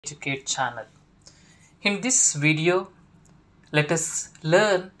RenwilEducate channel. In this video, let us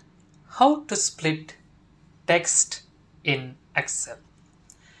learn how to split text in Excel.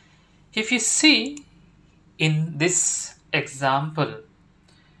 If you see in this example,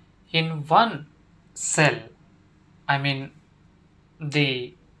 in one cell,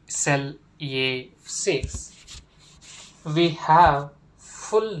 the cell A6, we have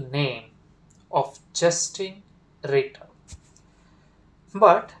full name of Justin Ritter.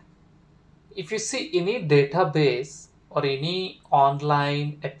 But if you see any database or any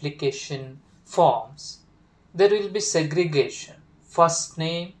online application forms, there will be segregation, first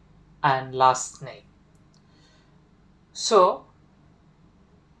name and last name. So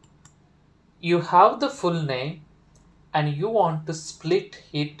you have the full name and you want to split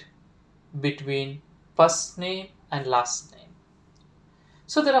it between first name and last name.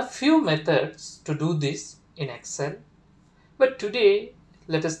 So there are few methods to do this in Excel, but today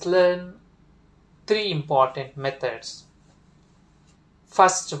let us learn three important methods.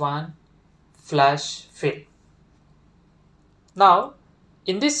 First one, flash fill. Now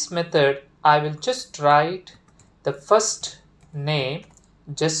in this method I will just write the first name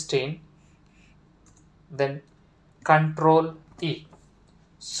Justin, then Control E.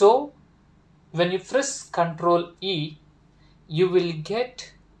 So when you press Control E, you will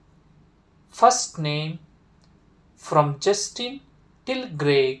get first name from Justin till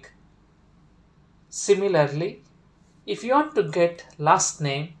Greg. Similarly, if you want to get last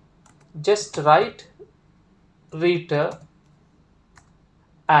name, just write Rita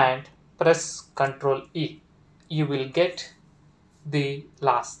and press Ctrl E. You will get the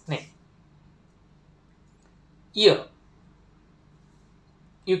last name. Here,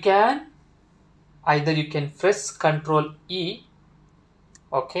 you can press Ctrl E.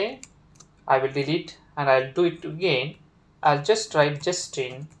 Okay, I will delete and I'll do it again. I'll just write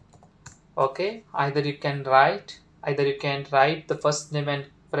Justin. Okay, either you can write the first name and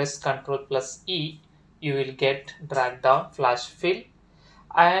press Ctrl plus E. You will get drag down flash fill,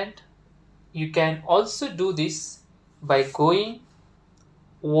 and you can also do this by going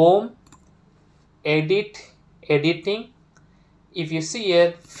home, editing. If you see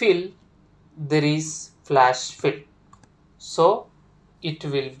here fill, there is flash fill, so it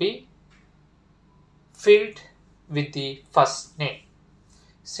will be filled with the first name.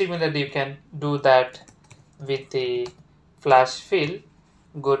 Similarly, you can do that with the flash fill.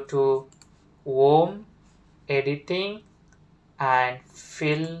 Go to home, editing, and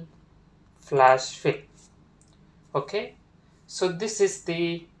fill, flash fill. Okay, so this is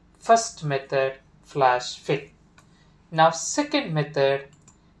the first method, flash fill. Now second method,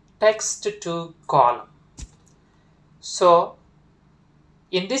 text to column. So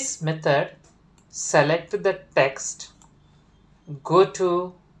in this method, select the text, go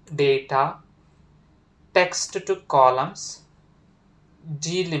to data, text to columns,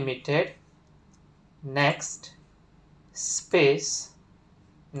 delimited, next, space,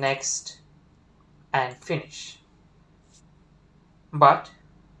 next, and finish. But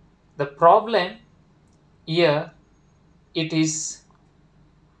the problem here, it is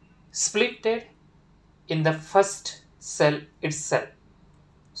splitted in the first cell itself.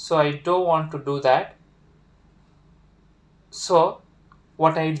 So I don't want to do that. So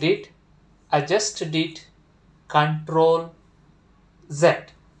what I did, I just did Control Z.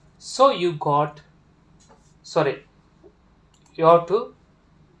 So you have to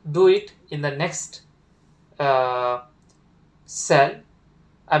do it in the next cell,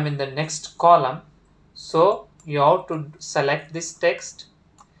 the next column. So you have to select this text,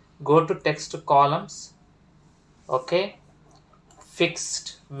 go to text columns, okay,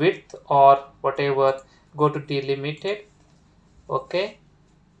 fixed width or whatever, go to delimited, okay,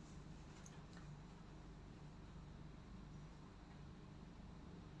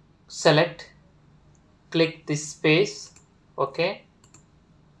 select, click this space, okay,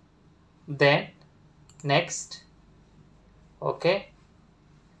 then next, okay.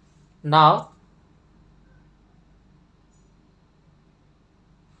 Now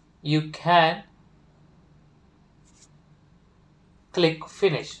you can click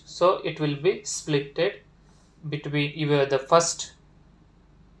finish, so it will be splitted between either the first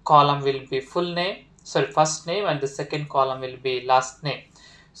column will be first name, and the second column will be last name.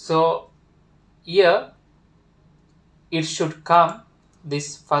 So here it should come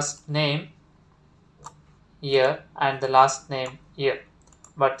this first name here and the last name here,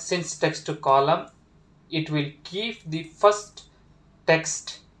 but since text to column, it will keep the first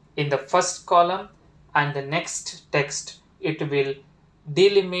text in the first column and the next text it will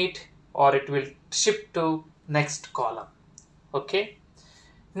delimit or it will shift to next column. Okay,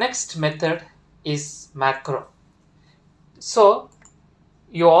 Next method is macro. So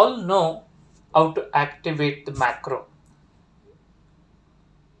you all know how to activate the macro.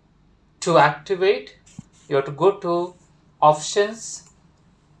 To activate, you have to go to options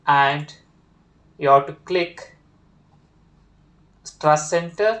and you have to click Trust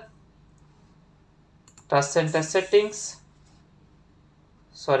Center settings.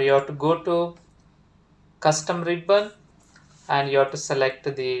 Sorry, you have to go to custom ribbon and you have to select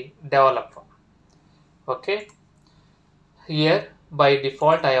the developer. Okay, here by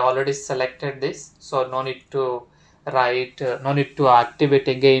default I already selected this, so no need to activate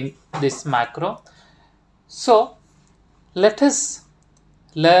again this macro. So let us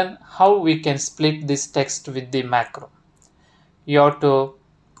learn how we can split this text with the macro. You have to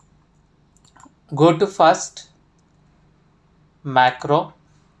go to first macro,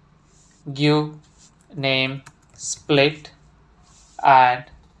 give name split, and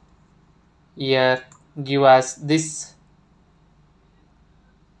here give us this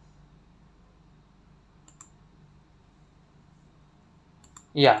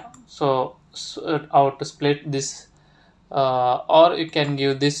so how to split this, or you can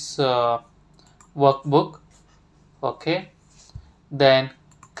give this workbook. Okay, then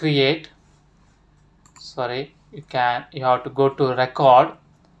create, you have to go to record.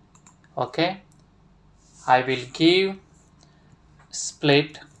 Okay, I will give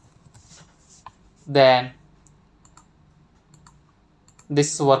split, then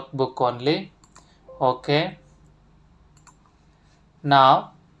this workbook only. Okay,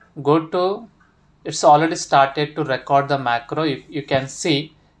 now go to, it's already started to record the macro, you can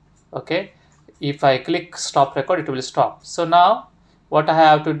see. Okay, if I click stop record, it will stop. So now what I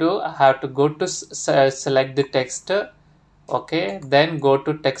have to do, I have to go to select the text. Okay, then go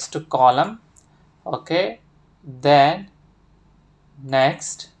to text column. Okay, then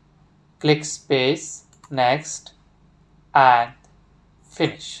next, click space, next, and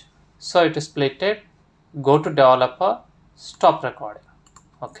finish. So it is splitted. Go to developer, stop recording.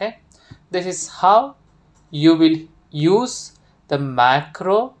 Okay, this is how you will use the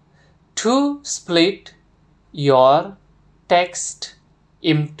macro to split your text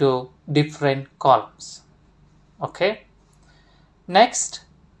into different columns. Okay, next,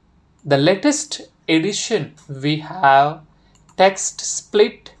 the latest edition, we have text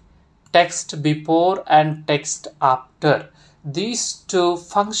split, text before and text after. These two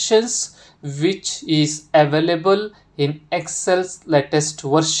functions which is available in Excel's latest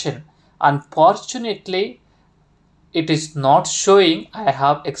version. Unfortunately, it is not showing. I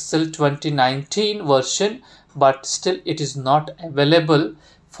have Excel 2019 version, but still it is not available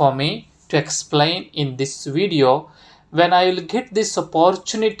for me to explain in this video. When I will get this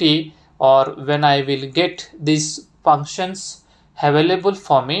opportunity, or when I will get these functions available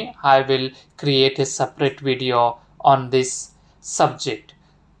for me, I will create a separate video on this subject.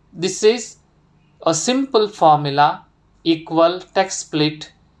 This is a simple formula, equal text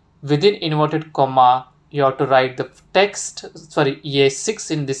split within inverted comma. You have to write the text,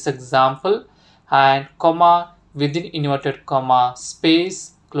 A6 in this example, and comma within inverted comma,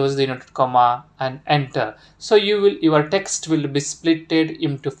 space, close the inverted comma, and enter. So your text will be splitted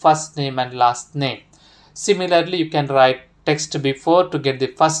into first name and last name. Similarly, you can write text before to get the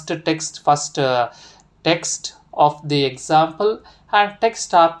first text of the example, and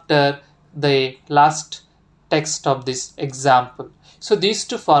text after the last text of this example. So these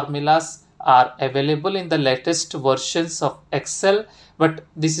two formulas are available in the latest versions of Excel, but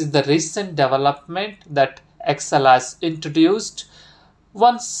this is the recent development that Excel has introduced.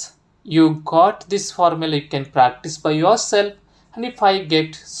 Once you got this formula, you can practice by yourself, and if I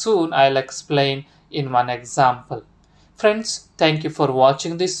get soon, I'll explain in one example. Friends, thank you for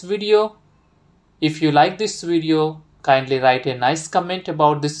watching this video. If you like this video, kindly write a nice comment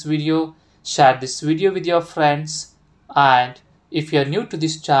about this video, share this video with your friends, and if you are new to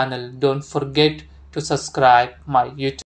this channel, don't forget to subscribe my YouTube.